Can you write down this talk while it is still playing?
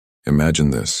Imagine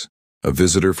this. A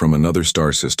visitor from another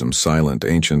star system, silent,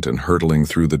 ancient, and hurtling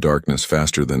through the darkness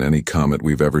faster than any comet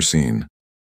we've ever seen.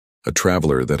 A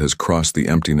traveler that has crossed the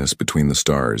emptiness between the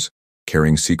stars,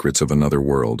 carrying secrets of another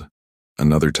world,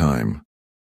 another time.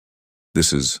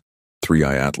 This is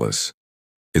 3I Atlas.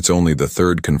 It's only the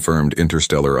third confirmed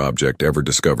interstellar object ever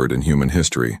discovered in human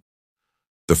history.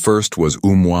 The first was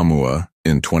Oumuamua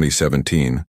in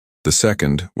 2017, the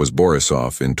second was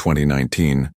Borisov in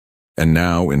 2019, and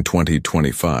now in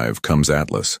 2025 comes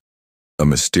Atlas, a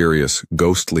mysterious,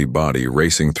 ghostly body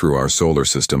racing through our solar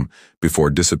system before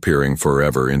disappearing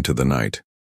forever into the night.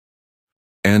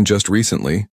 And just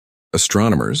recently,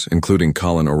 astronomers, including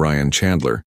Colin Orion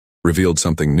Chandler, revealed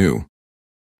something new,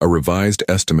 a revised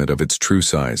estimate of its true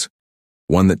size,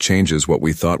 one that changes what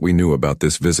we thought we knew about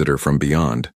this visitor from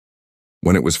beyond.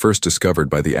 When it was first discovered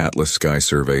by the Atlas Sky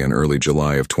Survey in early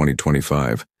July of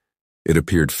 2025, it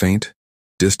appeared faint,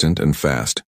 distant, and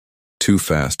fast, too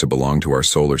fast to belong to our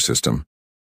solar system.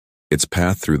 Its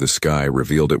path through the sky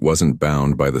revealed it wasn't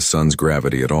bound by the sun's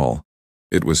gravity at all.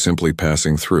 It was simply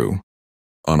passing through,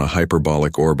 on a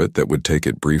hyperbolic orbit that would take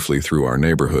it briefly through our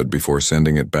neighborhood before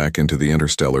sending it back into the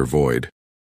interstellar void.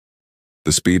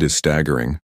 The speed is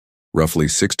staggering, roughly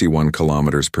 61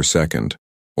 kilometers per second,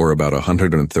 or about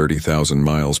 130,000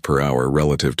 miles per hour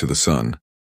relative to the sun.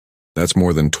 That's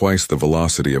more than twice the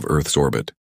velocity of Earth's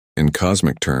orbit. In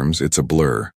cosmic terms, it's a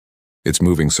blur. It's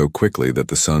moving so quickly that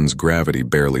the sun's gravity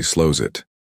barely slows it.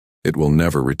 It will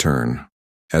never return.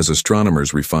 As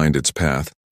astronomers refined its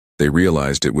path, they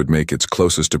realized it would make its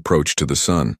closest approach to the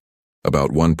sun,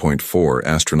 about 1.4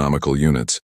 astronomical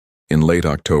units, in late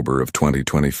October of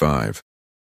 2025.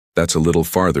 That's a little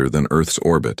farther than Earth's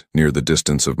orbit, near the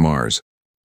distance of Mars.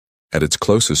 At its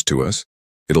closest to us,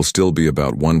 it'll still be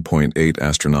about 1.8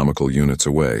 astronomical units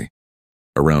away,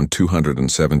 around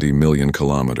 270 million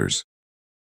kilometers.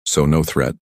 So no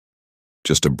threat,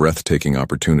 just a breathtaking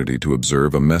opportunity to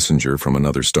observe a messenger from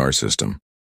another star system.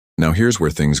 Now here's where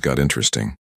things got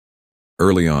interesting.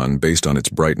 Early on, based on its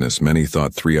brightness, many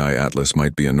thought 3I Atlas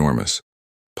might be enormous,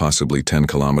 possibly 10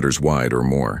 kilometers wide or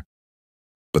more.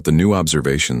 But the new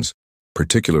observations,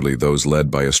 particularly those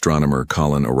led by astronomer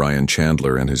Colin Orion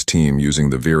Chandler and his team using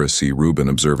the Vera C Rubin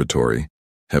Observatory,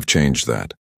 have changed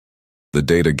that. The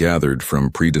data gathered from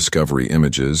pre-discovery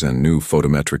images and new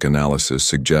photometric analysis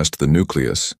suggest the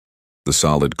nucleus, the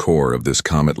solid core of this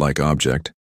comet-like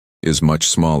object, is much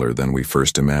smaller than we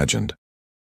first imagined.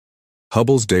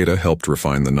 Hubble's data helped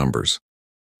refine the numbers.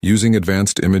 Using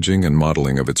advanced imaging and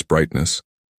modeling of its brightness,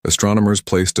 astronomers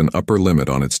placed an upper limit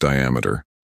on its diameter,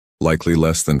 likely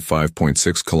less than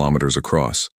 5.6 kilometers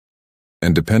across,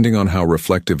 and depending on how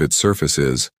reflective its surface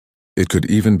is, it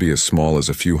could even be as small as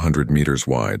a few hundred meters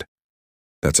wide.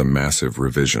 That's a massive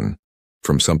revision,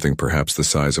 from something perhaps the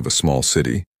size of a small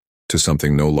city to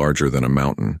something no larger than a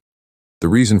mountain. The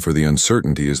reason for the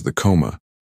uncertainty is the coma,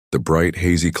 the bright,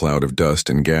 hazy cloud of dust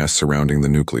and gas surrounding the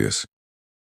nucleus.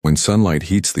 When sunlight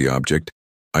heats the object,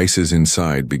 ices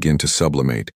inside begin to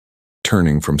sublimate,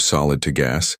 turning from solid to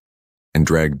gas, and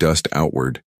drag dust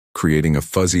outward, creating a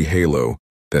fuzzy halo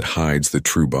that hides the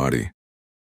true body.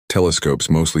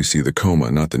 Telescopes mostly see the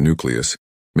coma, not the nucleus,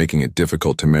 making it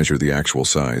difficult to measure the actual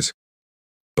size.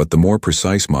 But the more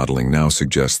precise modeling now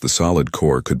suggests the solid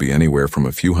core could be anywhere from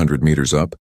a few hundred meters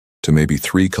up to maybe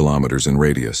 3 kilometers in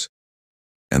radius.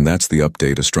 And that's the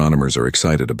update astronomers are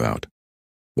excited about.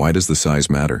 Why does the size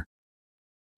matter?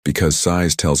 Because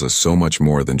size tells us so much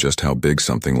more than just how big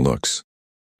something looks.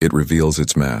 It reveals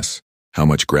its mass, how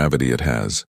much gravity it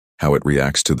has, how it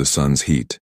reacts to the sun's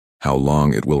heat, how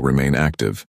long it will remain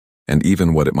active, and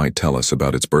even what it might tell us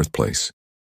about its birthplace.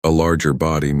 A larger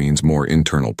body means more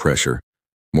internal pressure,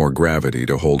 more gravity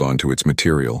to hold onto its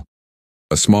material.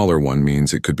 A smaller one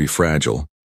means it could be fragile,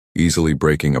 easily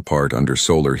breaking apart under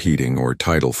solar heating or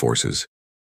tidal forces.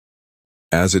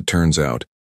 As it turns out,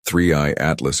 3I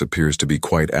Atlas appears to be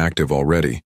quite active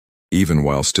already, even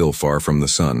while still far from the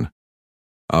sun.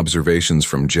 Observations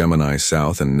from Gemini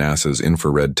South and NASA's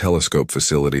Infrared Telescope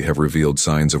facility have revealed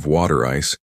signs of water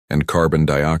ice and carbon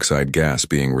dioxide gas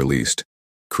being released,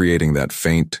 creating that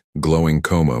faint, glowing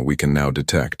coma we can now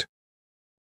detect.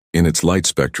 In its light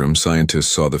spectrum, scientists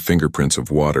saw the fingerprints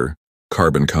of water,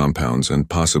 carbon compounds, and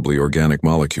possibly organic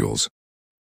molecules.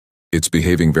 It's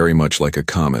behaving very much like a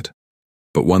comet,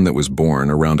 but one that was born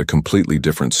around a completely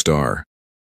different star.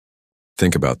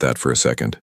 Think about that for a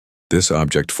second. This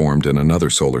object formed in another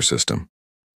solar system.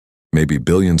 Maybe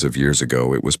billions of years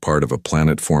ago, it was part of a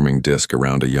planet-forming disk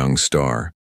around a young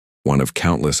star, one of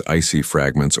countless icy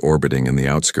fragments orbiting in the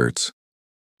outskirts.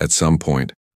 At some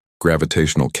point,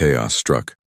 gravitational chaos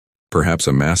struck. Perhaps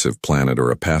a massive planet or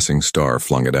a passing star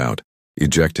flung it out,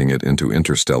 ejecting it into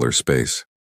interstellar space.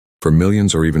 For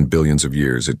millions or even billions of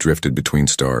years, it drifted between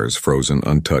stars, frozen,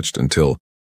 untouched, until,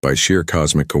 by sheer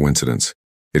cosmic coincidence,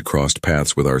 it crossed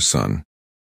paths with our Sun.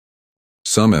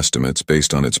 Some estimates,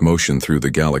 based on its motion through the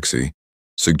galaxy,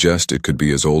 suggest it could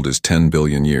be as old as 10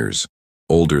 billion years,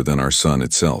 older than our Sun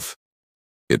itself.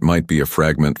 It might be a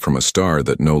fragment from a star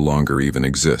that no longer even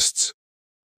exists.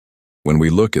 When we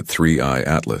look at 3I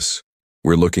Atlas,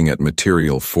 we're looking at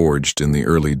material forged in the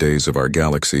early days of our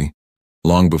galaxy,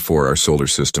 long before our solar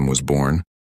system was born.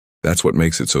 That's what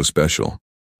makes it so special.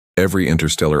 Every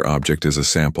interstellar object is a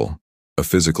sample, a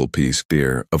physical piece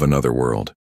here of another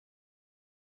world.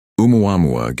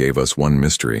 Oumuamua gave us one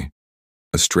mystery,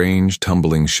 a strange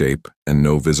tumbling shape and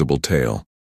no visible tail.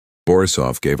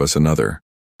 Borisov gave us another,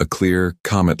 a clear,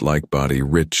 comet-like body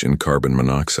rich in carbon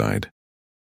monoxide.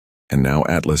 And now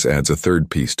Atlas adds a third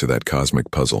piece to that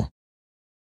cosmic puzzle.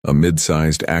 A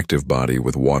mid-sized active body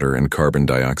with water and carbon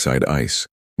dioxide ice,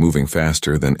 moving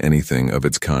faster than anything of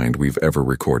its kind we've ever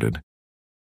recorded.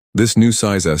 This new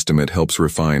size estimate helps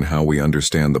refine how we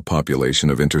understand the population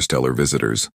of interstellar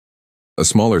visitors. A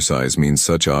smaller size means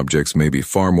such objects may be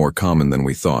far more common than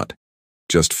we thought,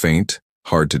 just faint,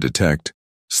 hard to detect,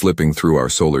 slipping through our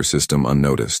solar system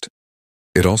unnoticed.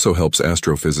 It also helps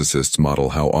astrophysicists model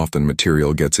how often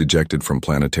material gets ejected from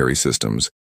planetary systems,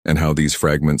 and how these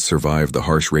fragments survive the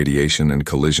harsh radiation and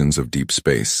collisions of deep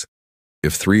space.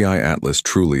 If 3I Atlas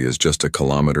truly is just a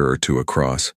kilometer or two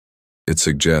across, it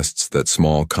suggests that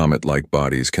small comet-like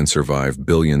bodies can survive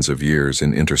billions of years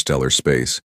in interstellar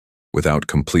space without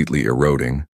completely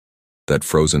eroding, that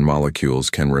frozen molecules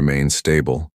can remain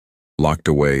stable, locked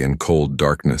away in cold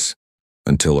darkness,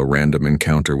 until a random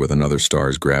encounter with another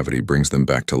star's gravity brings them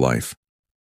back to life.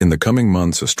 In the coming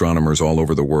months, astronomers all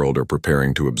over the world are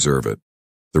preparing to observe it.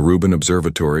 The Rubin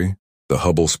Observatory, the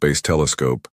Hubble Space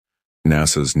Telescope,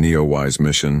 NASA's NEOWISE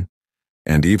mission,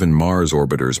 and even Mars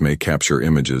orbiters may capture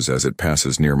images as it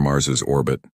passes near Mars's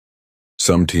orbit.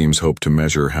 Some teams hope to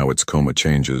measure how its coma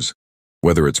changes,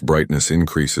 whether its brightness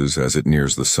increases as it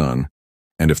nears the Sun,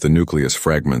 and if the nucleus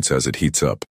fragments as it heats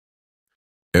up.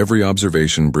 Every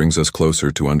observation brings us closer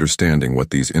to understanding what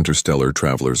these interstellar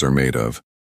travelers are made of,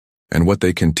 and what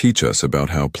they can teach us about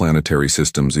how planetary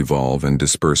systems evolve and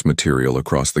disperse material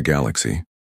across the galaxy.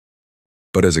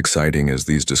 But as exciting as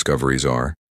these discoveries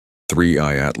are,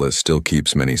 3I Atlas still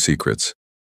keeps many secrets.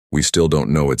 We still don't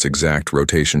know its exact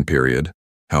rotation period,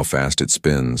 how fast it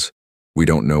spins. We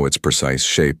don't know its precise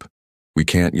shape. We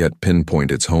can't yet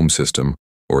pinpoint its home system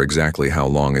or exactly how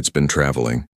long it's been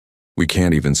traveling. We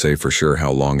can't even say for sure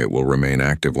how long it will remain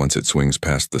active once it swings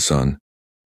past the Sun.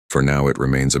 For now, it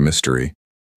remains a mystery,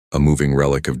 a moving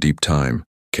relic of deep time,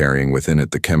 carrying within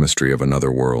it the chemistry of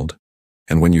another world.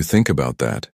 And when you think about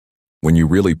that, when you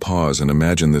really pause and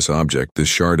imagine this object, this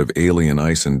shard of alien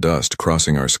ice and dust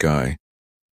crossing our sky,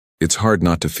 it's hard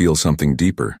not to feel something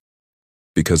deeper,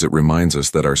 because it reminds us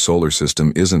that our solar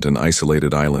system isn't an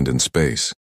isolated island in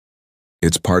space.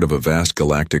 It's part of a vast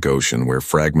galactic ocean where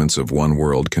fragments of one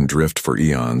world can drift for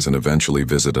eons and eventually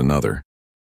visit another.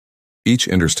 Each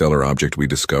interstellar object we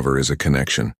discover is a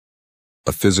connection,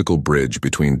 a physical bridge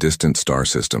between distant star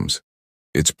systems.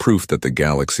 It's proof that the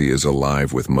galaxy is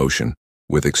alive with motion,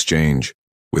 with exchange,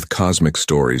 with cosmic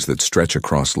stories that stretch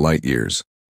across light years.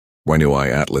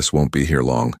 3I Atlas won't be here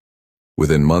long.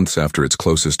 Within months after its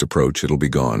closest approach, it'll be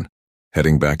gone,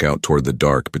 heading back out toward the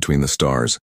dark between the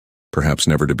stars, perhaps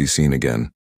never to be seen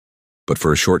again. But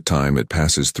for a short time, it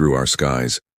passes through our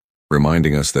skies,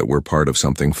 reminding us that we're part of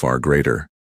something far greater.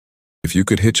 If you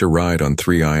could hitch a ride on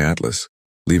 3I Atlas,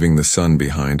 leaving the Sun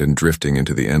behind and drifting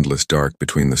into the endless dark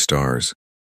between the stars,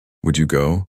 would you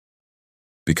go?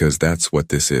 Because that's what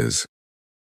this is.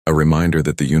 A reminder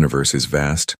that the universe is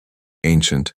vast,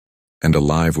 ancient, and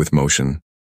alive with motion.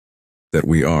 That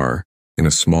we are, in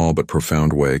a small but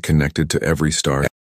profound way, connected to every star.